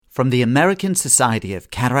From the American Society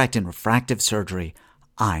of Cataract and Refractive Surgery,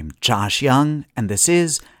 I'm Josh Young, and this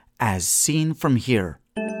is As Seen From Here.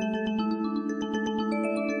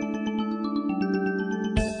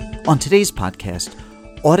 On today's podcast,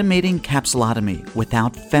 automating capsulotomy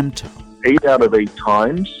without Femto. 8 out of 8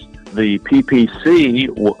 times, the PPC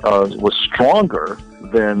was stronger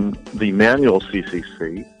than the manual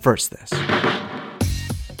CCC. First, this.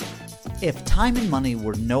 If time and money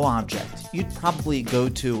were no object, you'd probably go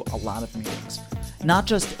to a lot of meetings. Not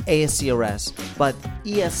just ASCRS, but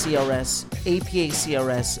ESCRS,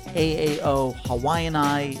 APACRS, AAO, Hawaiian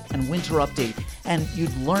Eye, and Winter Update, and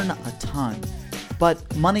you'd learn a ton.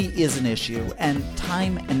 But money is an issue, and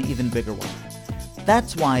time an even bigger one.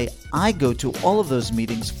 That's why I go to all of those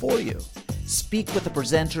meetings for you. Speak with the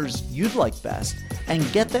presenters you'd like best, and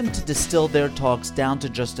get them to distill their talks down to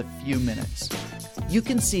just a few minutes. You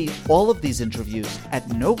can see all of these interviews at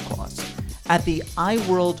no cost at the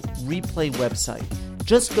iWorld Replay website.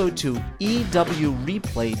 Just go to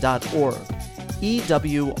ewreplay.org,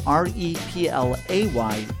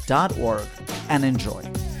 ewreplay.org, and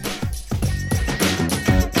enjoy.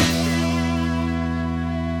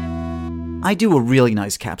 I do a really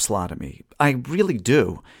nice capsulotomy. I really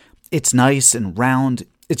do. It's nice and round.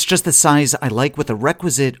 It's just the size I like with the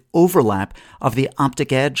requisite overlap of the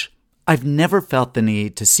optic edge. I've never felt the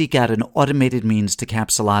need to seek out an automated means to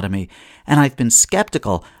capsulotomy, and I've been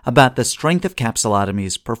skeptical about the strength of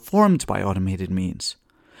capsulotomies performed by automated means.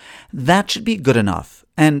 That should be good enough,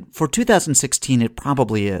 and for 2016 it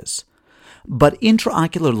probably is. But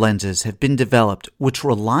intraocular lenses have been developed which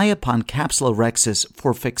rely upon capsulorhexis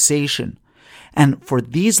for fixation, and for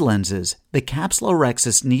these lenses, the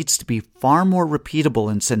capsulorhexis needs to be far more repeatable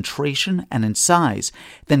in centration and in size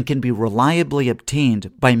than can be reliably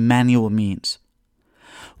obtained by manual means.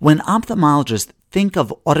 When ophthalmologists think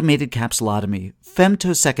of automated capsulotomy,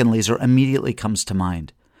 femtosecond laser immediately comes to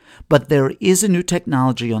mind. But there is a new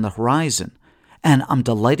technology on the horizon, and I'm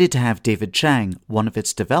delighted to have David Chang, one of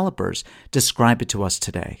its developers, describe it to us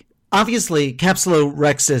today. Obviously,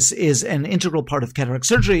 capsulorhexis is an integral part of cataract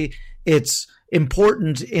surgery. It's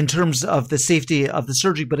important in terms of the safety of the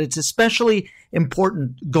surgery, but it's especially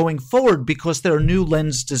important going forward because there are new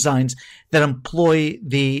lens designs that employ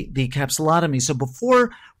the capsulotomy. So before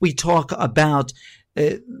we talk about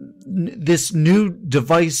this new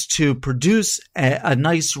device to produce a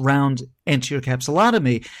nice round anterior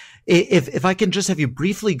capsulotomy, if I can just have you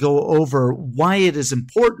briefly go over why it is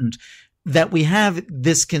important that we have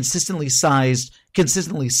this consistently sized,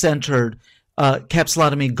 consistently centered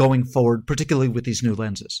capsulotomy going forward, particularly with these new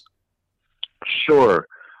lenses. Sure.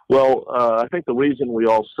 Well, I think the reason we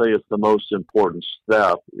all say it's the most important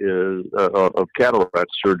step is of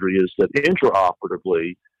cataract surgery is that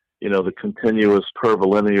intraoperatively, the continuous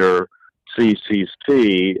curvilinear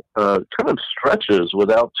CCC kind of stretches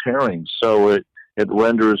without tearing, so it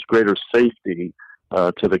renders greater safety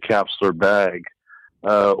to the capsular bag.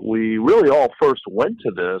 We really all first went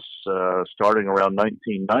to this starting around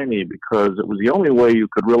 1990 because it was the only way you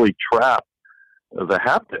could really trap the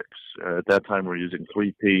haptics. At that time, we were using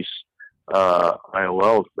 3-piece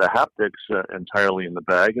IOLs, the haptics entirely in the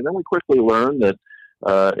bag. And then we quickly learned that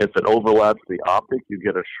if it overlaps the optic, you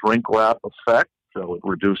get a shrink wrap effect, so it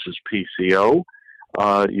reduces PCO.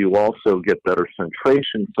 You also get better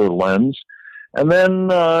centration for the lens. And then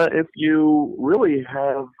if you really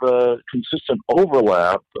have consistent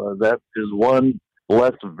overlap, that is one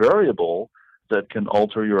less variable that can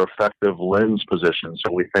alter your effective lens position.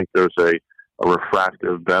 So we think there's a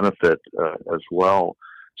refractive benefit as well.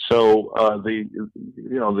 So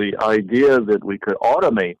the idea that we could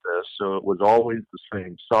automate this so it was always the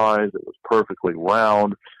same size, it was perfectly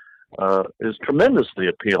round, is tremendously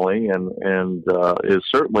appealing and is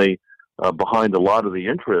certainly behind a lot of the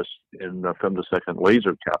interest in femtosecond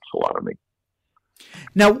laser capsulotomy.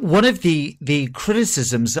 Now, one of the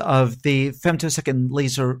criticisms of the femtosecond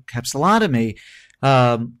laser capsulotomy,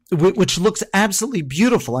 which looks absolutely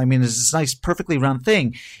beautiful, I mean, it's this nice, perfectly round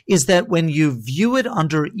thing, is that when you view it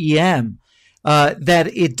under EM,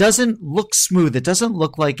 that it doesn't look smooth. It doesn't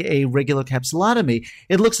look like a regular capsulotomy.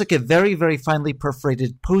 It looks like a very, very finely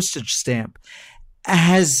perforated postage stamp.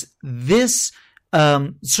 Has this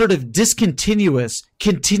sort of continuous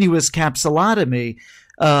capsulotomy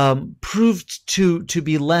proved to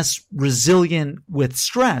be less resilient with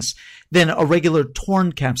stress than a regular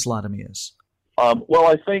torn capsulotomy is? Well,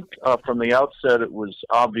 I think from the outset it was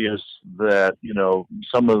obvious that,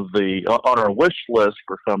 some of the, on our wish list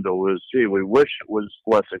for Femto was, we wish it was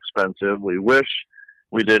less expensive. We wish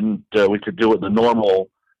we could do it in the normal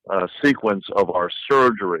sequence of our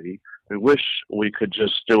surgery. We wish we could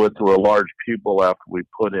just do it through a large pupil after we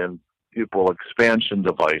put in pupil expansion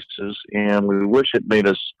devices, and we wish it made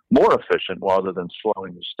us more efficient rather than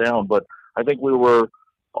slowing us down. But I think we were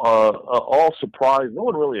all surprised. No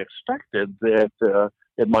one really expected that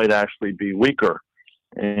it might actually be weaker.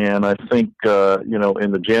 And I think,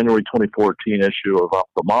 in the January 2014 issue of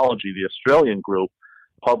Ophthalmology, the Australian group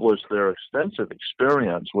published their extensive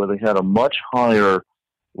experience where they had a much higher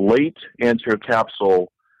late anterior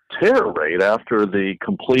capsule tear rate after the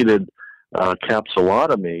completed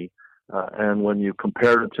capsulotomy. And when you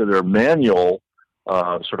compared it to their manual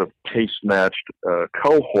sort of case-matched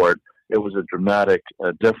cohort, it was a dramatic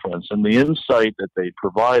difference. And the insight that they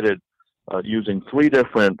provided using 3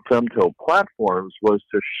 different Femto platforms was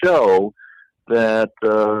to show that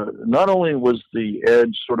not only was the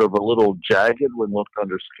edge sort of a little jagged when looked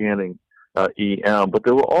under scanning EM, but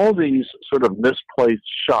there were all these sort of misplaced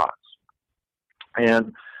shots.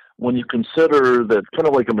 And when you consider that kind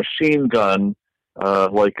of like a machine gun,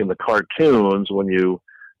 like in the cartoons, when you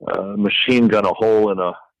machine gun a hole in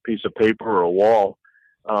a piece of paper or a wall,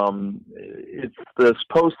 it's this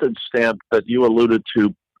postage stamp that you alluded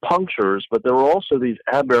to, punctures, but there were also these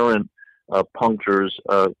aberrant punctures,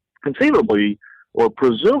 conceivably or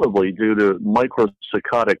presumably due to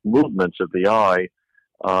microsaccadic movements of the eye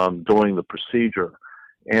during the procedure.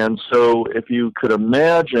 And so if you could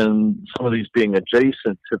imagine some of these being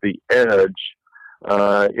adjacent to the edge,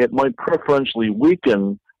 it might preferentially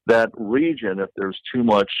weaken that region if there's too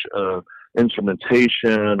much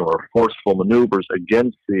instrumentation or forceful maneuvers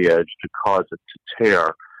against the edge to cause it to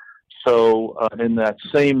tear. So in that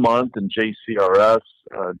same month in JCRS,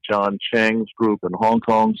 John Chang's group in Hong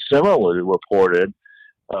Kong similarly reported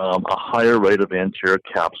a higher rate of anterior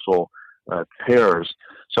capsule tears.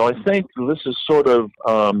 So I think this has sort of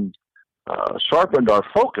sharpened our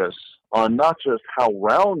focus on not just how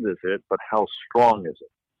round is it, but how strong is it.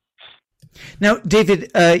 Now, David,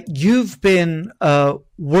 you've been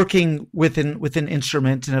working with an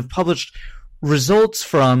instrument and have published results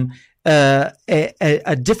from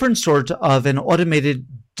a different sort of an automated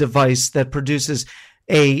device that produces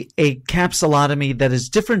a capsulotomy that is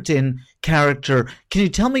different in character. Can you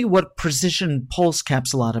tell me what precision pulse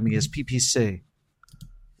capsulotomy is, PPC?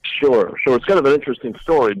 Sure. It's kind of an interesting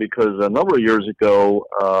story because a number of years ago,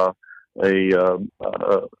 a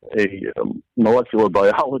molecular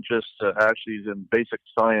biologist actually is in basic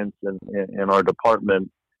science in our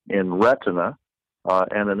department in retina,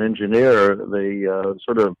 and an engineer, they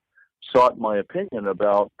sort of sought my opinion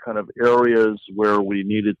about kind of areas where we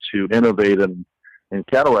needed to innovate in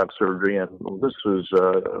cataract surgery. And this was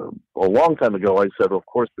a long time ago. I said, of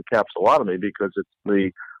course, the capsulotomy, because it's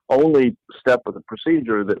the only step of the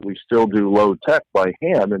procedure that we still do low tech by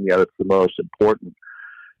hand, and yet it's the most important.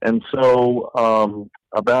 And so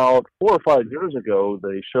about 4 or 5 years ago,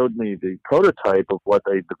 they showed me the prototype of what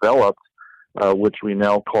they developed, which we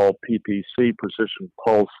now call PPC, Precision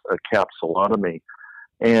Pulse Capsulotomy.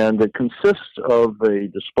 And it consists of a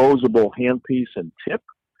disposable handpiece and tip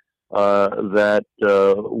that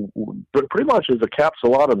pretty much is a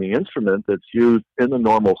capsulotomy instrument that's used in the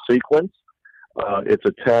normal sequence. It's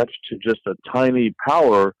attached to just a tiny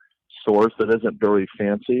power source that isn't very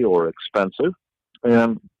fancy or expensive.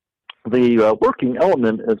 And the working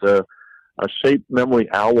element is a shape memory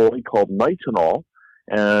alloy called nitinol,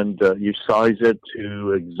 and you size it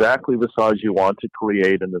to exactly the size you want to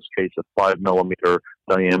create, in this case, a 5 millimeter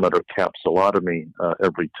diameter capsulotomy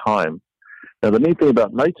every time. Now, the neat thing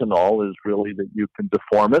about nitinol is really that you can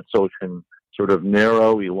deform it, so it can sort of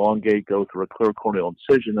narrow, elongate, go through a clear corneal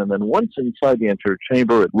incision, and then once inside the anterior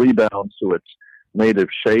chamber, it rebounds to its native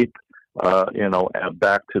shape,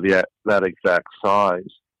 back to that exact size.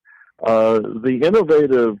 The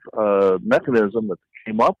innovative mechanism that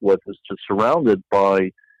they came up with is to surround it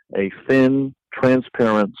by a thin,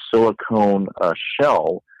 transparent silicone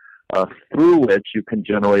shell through which you can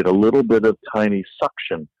generate a little bit of tiny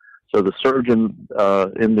suction. So the surgeon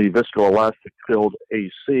in the viscoelastic filled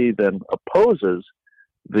AC then opposes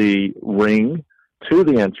the ring to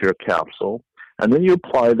the anterior capsule, and then you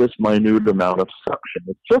apply this minute amount of suction.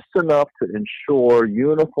 It's just enough to ensure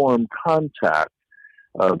uniform contact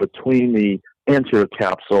between the anterior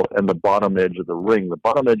capsule and the bottom edge of the ring. The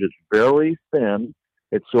bottom edge is very thin.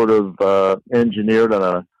 It's sort of engineered on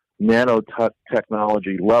a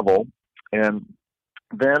nanotechnology level, and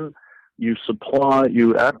then you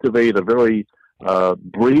activate a very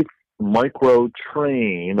brief micro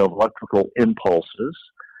train of electrical impulses.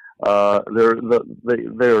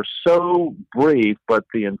 They're so brief, but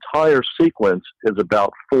the entire sequence is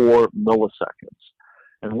about 4 milliseconds.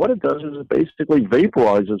 And what it does is it basically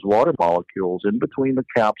vaporizes water molecules in between the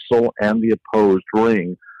capsule and the opposed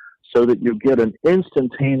ring so that you get an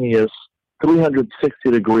instantaneous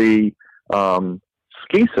 360-degree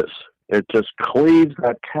schisis. It just cleaves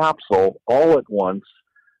that capsule all at once.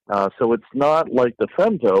 So it's not like the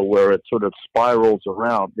Femto where it sort of spirals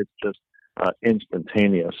around. It's just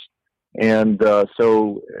instantaneous. And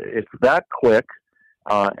so it's that quick.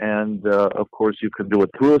 And of course, you can do it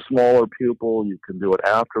through a smaller pupil. You can do it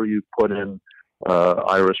after you put in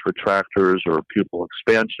iris retractors or pupil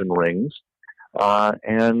expansion rings.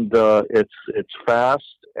 And it's fast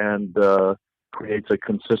and creates a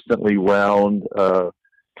consistently round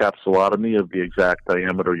capsulotomy of the exact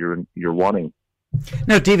diameter you're wanting.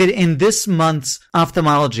 Now, David, in this month's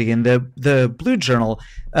Ophthalmology, in the Blue Journal,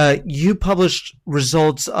 you published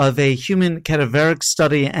results of a human cadaveric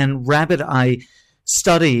study and rabbit eye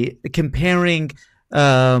study comparing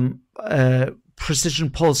precision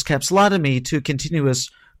pulse capsulotomy to continuous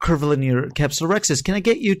curvilinear capsulorhexis. Can I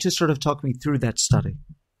get you to sort of talk me through that study?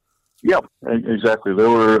 Yeah, exactly. There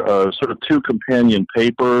were sort of two companion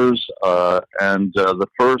papers, and the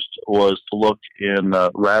first was to look in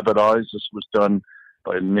rabbit eyes. This was done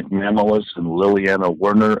by Nick Mamelis and Liliana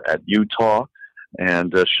Werner at Utah,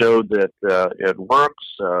 and showed that it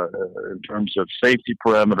works in terms of safety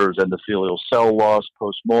parameters, endothelial cell loss,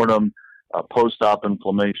 postmortem, post-op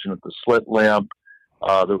inflammation at the slit lamp,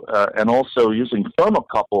 and also using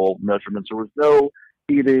thermocouple measurements. There was no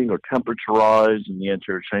heating or temperature rise in the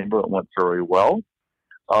anterior chamber. It went very well.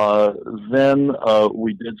 Then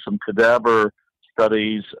we did some cadaver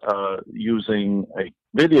studies using a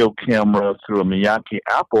video camera through a Miyake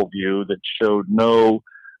Apple view that showed no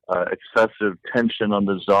excessive tension on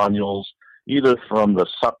the zonules, either from the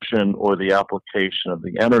suction or the application of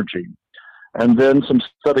the energy. And then some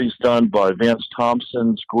studies done by Vance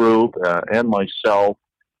Thompson's group and myself.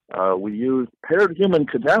 We used paired human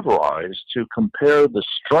cadaver eyes to compare the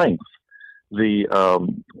strength, the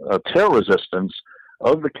tear resistance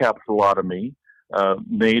of the capsulotomy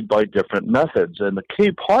made by different methods. And the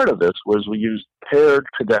key part of this was we used paired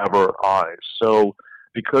cadaver eyes. So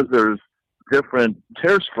because there's different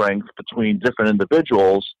tear strength between different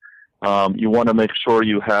individuals, you want to make sure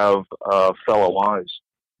you have fellow eyes.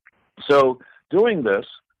 So doing this,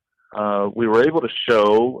 we were able to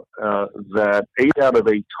show that 8 out of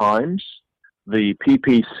 8 times the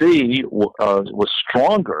PPC was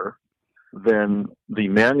stronger than the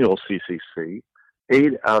manual CCC.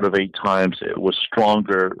 8 out of 8 times it was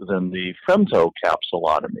stronger than the Femto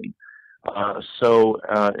capsulotomy. So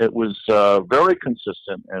it was very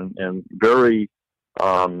consistent and very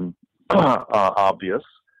obvious.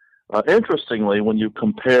 Interestingly, when you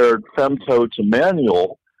compared Femto to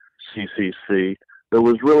manual CCC, there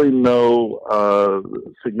was really no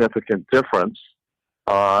significant difference.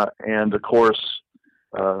 And of course,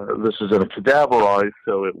 this is in a cadaver eye,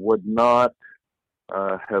 so it would not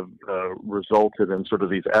have resulted in sort of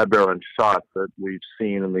these aberrant shots that we've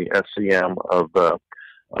seen in the SEM of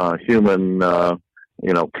human,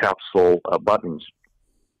 capsule buttons.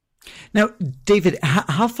 Now, David,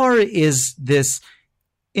 how far is this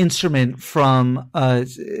instrument from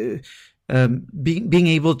being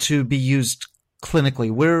able to be used clinically?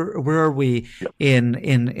 Where are we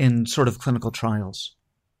in sort of clinical trials?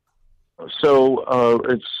 So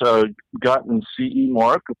it's gotten CE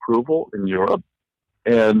mark approval in Europe,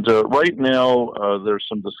 and right now there's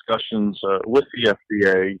some discussions with the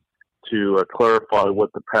FDA to clarify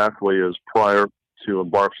what the pathway is prior to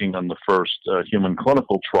embarking on the first human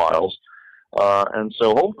clinical trials. And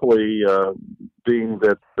so hopefully, being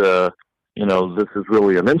that, this is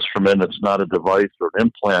really an instrument, it's not a device or an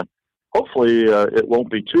implant, hopefully it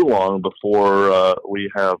won't be too long before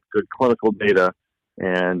we have good clinical data,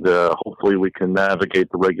 and hopefully we can navigate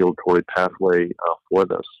the regulatory pathway for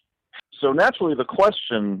this. So naturally the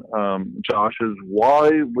question, Josh, is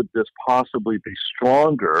why would this possibly be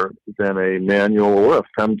stronger than a manual or a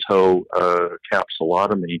Femto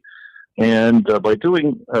capsulotomy? And by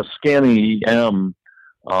doing a scanning EM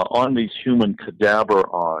on these human cadaver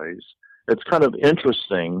eyes, it's kind of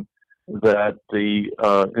interesting that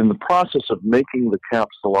in the process of making the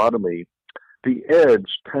capsulotomy, the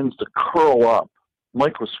edge tends to curl up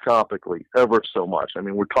microscopically ever so much. I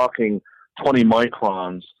mean, we're talking 20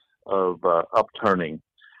 microns of upturning.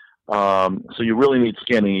 So you really need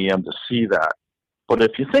scanning EM to see that. But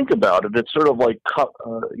if you think about it, it's sort of like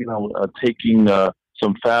taking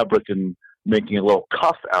some fabric and making a little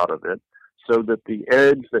cuff out of it, so that the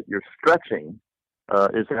edge that you're stretching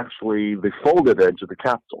is actually the folded edge of the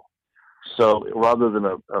capsule. So rather than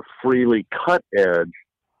a freely cut edge,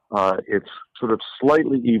 it's sort of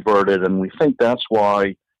slightly everted, and we think that's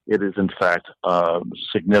why it is in fact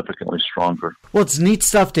significantly stronger. Well, it's neat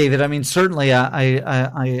stuff, David. I mean, certainly,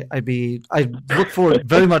 I look forward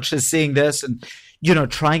very much to seeing this and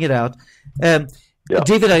trying it out.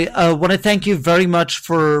 David, I want to thank you very much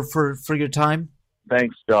for your time.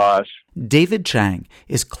 Thanks, Josh. David Chang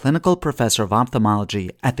is clinical professor of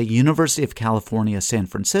ophthalmology at the University of California, San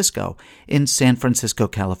Francisco, in San Francisco,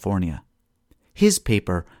 California. His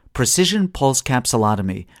paper, Precision Pulse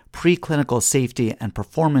Capsulotomy, Preclinical Safety and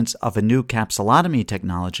Performance of a New Capsulotomy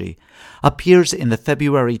Technology, appears in the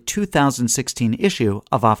February 2016 issue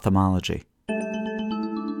of Ophthalmology.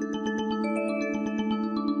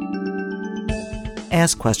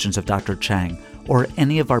 Ask questions of Dr. Chang or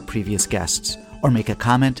any of our previous guests, or make a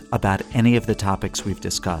comment about any of the topics we've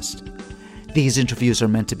discussed. These interviews are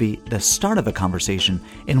meant to be the start of a conversation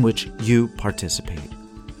in which you participate.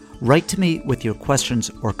 Write to me with your questions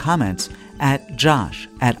or comments at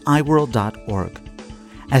josh@iworld.org.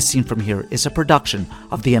 As Seen From Here is a production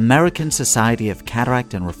of the American Society of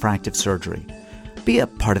Cataract and Refractive Surgery. Be a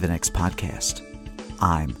part of the next podcast.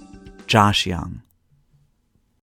 I'm Josh Young.